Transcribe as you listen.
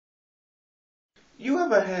You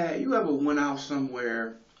ever went out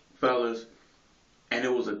somewhere, fellas, and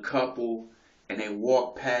it was a couple and they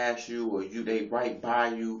walk past you or they right by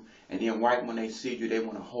you, and then right when they see you they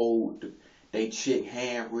want to hold they chick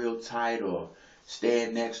hand real tight, or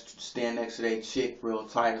stand next to their chick real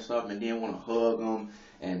tight or something, and then want to hug them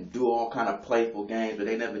and do all kind of playful games, but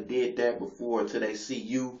they never did that before until they see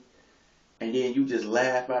you, and then you just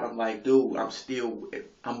laugh at them like, dude,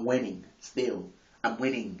 I'm winning still. I'm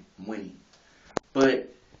winning.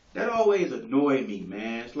 But that always annoyed me,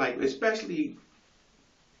 man. It's like, especially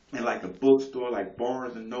in like a bookstore like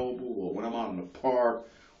Barnes and Noble, or when I'm out in the park,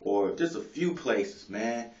 or just a few places,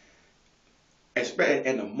 man. Especially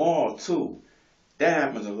in the mall too. That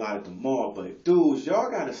happens a lot at the mall. But dudes,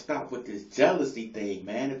 y'all gotta stop with this jealousy thing,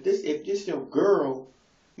 man. If this your girl,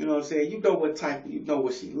 you know what I'm saying, you know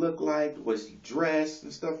what she look like, what she dressed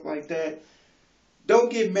and stuff like that.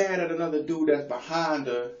 Don't get mad at another dude that's behind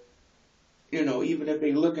her, even if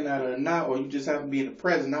they looking at her or not, or you just happen to be in the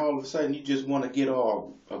present, now all of a sudden you just want to get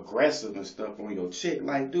all aggressive and stuff on your chick.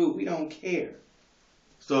 Like, dude, we don't care.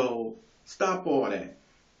 So stop all that.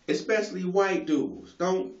 Especially white dudes.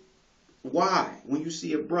 Don't, why? When you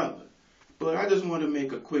see a brother. But I just want to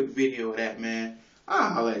make a quick video of that, man. I'll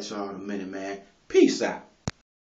holler at y'all in a minute, man. Peace out.